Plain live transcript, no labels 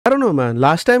I don't know man,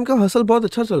 last time का hustle बहुत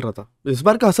अच्छा चल रहा था। इस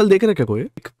बार का हसल देख रहे क्या कोई?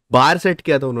 एक बार सेट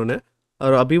किया था उन्होंने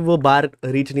और अभी वो बार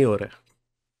रीच नहीं हो रहा है।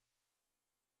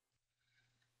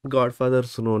 गॉडफादर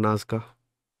सुनो नाज का।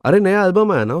 अरे नया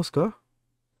एल्बम आया ना उसका।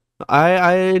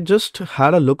 I just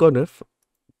had a look on it.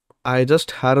 I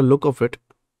just had a look of it.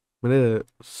 मैंने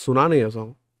सुना नहीं है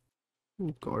सॉन्ग।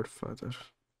 गॉडफादर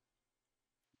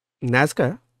नैज का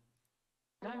है।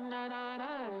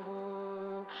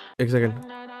 एक सेकंड,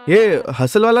 ये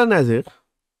हसल वाला नैज है?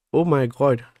 Oh my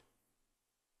God.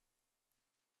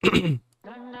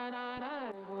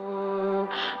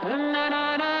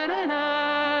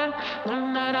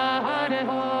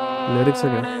 लिरिक्स है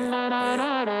क्या?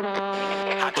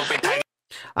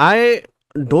 I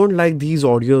don't like these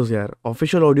audios यार,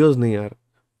 ऑफिशियल ऑडियोज नहीं यार।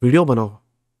 वीडियो बनाओ,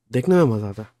 देखने में मजा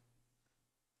आता है।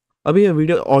 अभी ये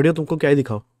वीडियो ऑडियो तुमको क्या ही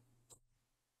दिखाओ।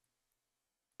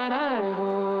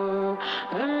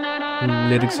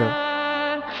 लिरिक्स है।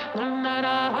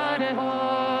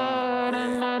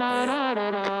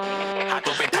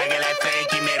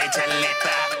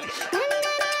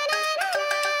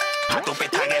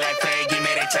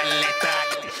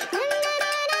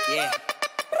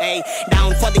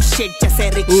 डाउन फॉर दिस शिट जैसे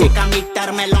रिक्शे का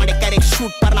मीटर में लौंडे कर एक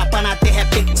शूट पर ना बनाते हैं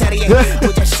पिक्चर। ये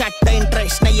मुझे शट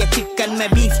इंटरेस्ट नहीं है चिकन में,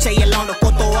 बीफ चाहिए लौंडों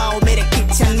को तो आओ मेरे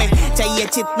किचन में। चाहिए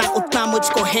जितना उतना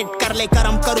मुझको हिट कर ले,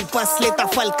 करम करूँ बस लेता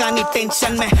फल का नहीं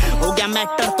टेंशन में। हो गया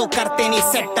मैटर तो करते नहीं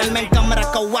सेटलमेंट, कमरा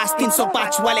कौवास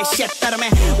 305 वाले 76 में।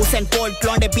 उसेन बोल्ट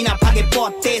लौंडे बिना भागे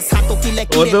बहुत तेज, हाथों की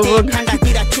लकीरें देख ठंडा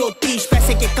गिरा 34।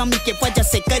 पैसे के कमी के वजह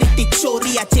से करी थी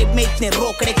चोरी, जेब में इतने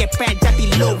रोकड़े के पैंट जाती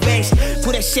लो वेस्ट।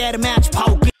 पूरे शहर में आज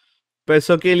भाव की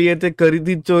पैसों के लिए थे करी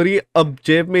थी चोरी, अब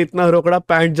जेब में इतना रोकड़ा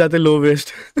पैंट जाते लो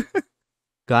वेस्ट।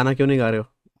 गाना क्यों नहीं गा रहे हो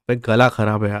भाई? गला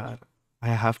खराब है यार।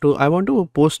 I want to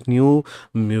post new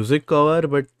music cover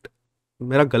but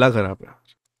मेरा गला खराब है।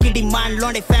 की डिमांड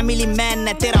लौंडे फैमिली मैन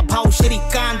है तेरा भाव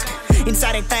श्रीकांत। इन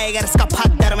सारे टाइगर्स का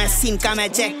फादर मैं, सीन का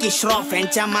मैं जैकी श्रॉफ एंड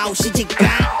चमाउशी जी का।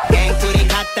 गैंग पूरी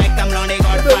खाता है कम लौंडे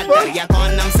गॉडफादर, या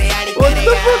कौन नाम से यारी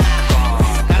करेगा।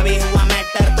 कभी हुआ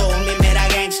मैटर तो मैं मेरा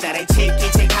गैंगस्टर है, छे की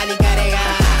छे खाली करेगा।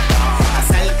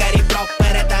 असल करी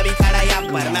प्रॉपर है तभी खड़ा यहाँ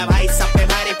पर मैं, भाई सब पे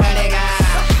भारी पड़ेगा।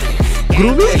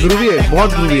 ग्रूवी है, बहुत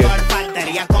ग्रूवी है। गॉडफादर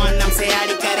या कौन नाम से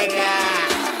यारी करेगा।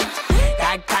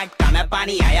 काट काट का मैं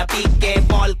पानी आया पी के,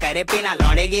 बॉल करे बिना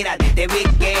लौंडे गिरा देते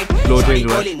विकेट। गोली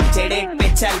मुझे डेट पे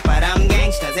चल पर हम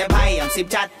गैंगस्टर्स है भाई, हम सिर्फ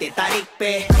जाते तारीख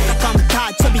पे। कम था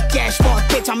जब कैश बहुत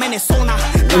बेचा मैंने सोना,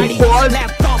 गाड़ी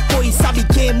लैपटॉप कोई सभी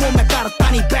गेमों में करता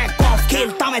नहीं बैक ऑफ।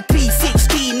 खेलता मैं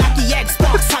 360 ना कि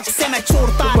एक्सबॉक्स, हक से मैं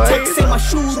छोड़ता झक से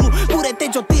मशहूर हूँ। पूरे थे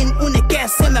जो दिन उन्हें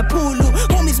कैसे मैं भूलूं।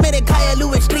 होमीज मेरे घायल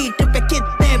हुए स्ट्रीट पे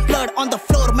कितने, ब्लड ऑन द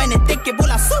फ्लोर मैंने देख के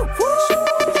बोला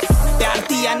प्यार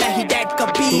दिया नहीं डैड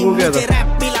कभी, मुझे रैप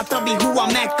मिला तभी हुआ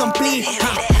मैं कंप्लीट।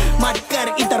 मत कर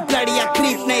इधर ब्लड या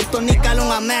क्रीप, नहीं तो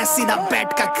निकालूंगा मैं सीधा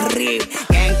बैट का क्रीप।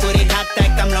 गैंग पूरी खाता है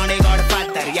कम लौंडे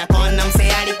गॉडफादर, या कौन नाम से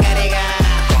यारी करेगा।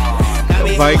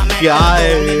 भाई क्या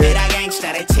है मेरा गैंगस्टर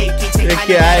है, छे की छे खाली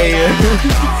क्या है ये?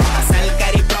 असल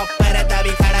करी प्रॉपर है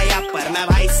तभी खड़ा यहाँ पर मैं,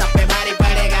 भाई सब पे भारी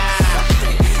पड़ेगा।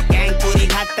 गैंग पूरी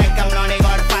खाता है कम लौंडे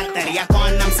गॉडफादर, या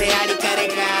कौन नाम से यारी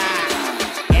करेगा।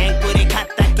 गैंग पूरी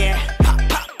खाता है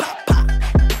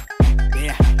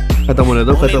खत्म होने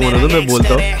दो, खत्म होने दो, मैं बोलता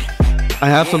हूँ।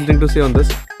 आई हैव समथिंग टू से ऑन दिस।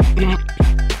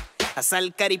 असल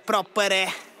करी प्रॉपर है,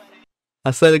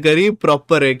 असल करी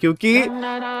प्रॉपर है,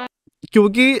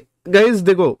 क्योंकि गाइस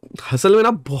देखो हसल में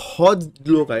ना बहुत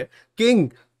लोग आए। King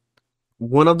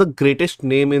one of the greatest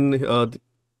name in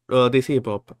देसी hip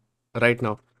hop right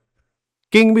now.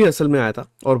 King भी हसल में आया था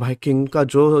और भाई किंग का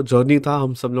जो जर्नी था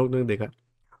हम सब लोग ने देखा।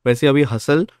 वैसे अभी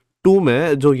हसल 2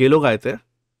 में जो ये लोग आए थे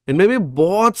इनमें भी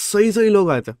बहुत सही सही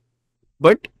लोग आए थे,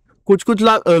 बट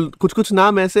कुछ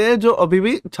नाम ऐसे हैं जो अभी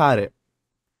भी छा रहे।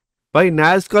 भाई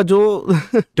नैज का जो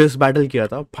डिस बैटल किया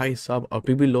था भाई साहब,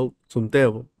 अभी भी लोग सुनते हैं,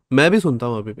 वो मैं भी सुनता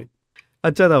हूँ अभी भी।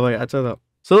 अच्छा था भाई, अच्छा था।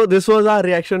 So this was our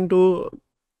reaction to,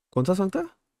 कौन सा सॉन्ग था?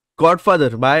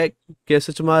 Godfather bye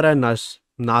KSHMR and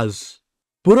NAZZ।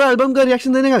 पूरा एल्बम का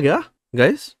रिएक्शन देने का क्या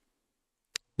guys?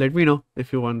 Let me know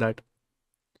if you want that.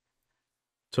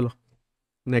 चलो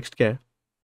नेक्स्ट क्या है?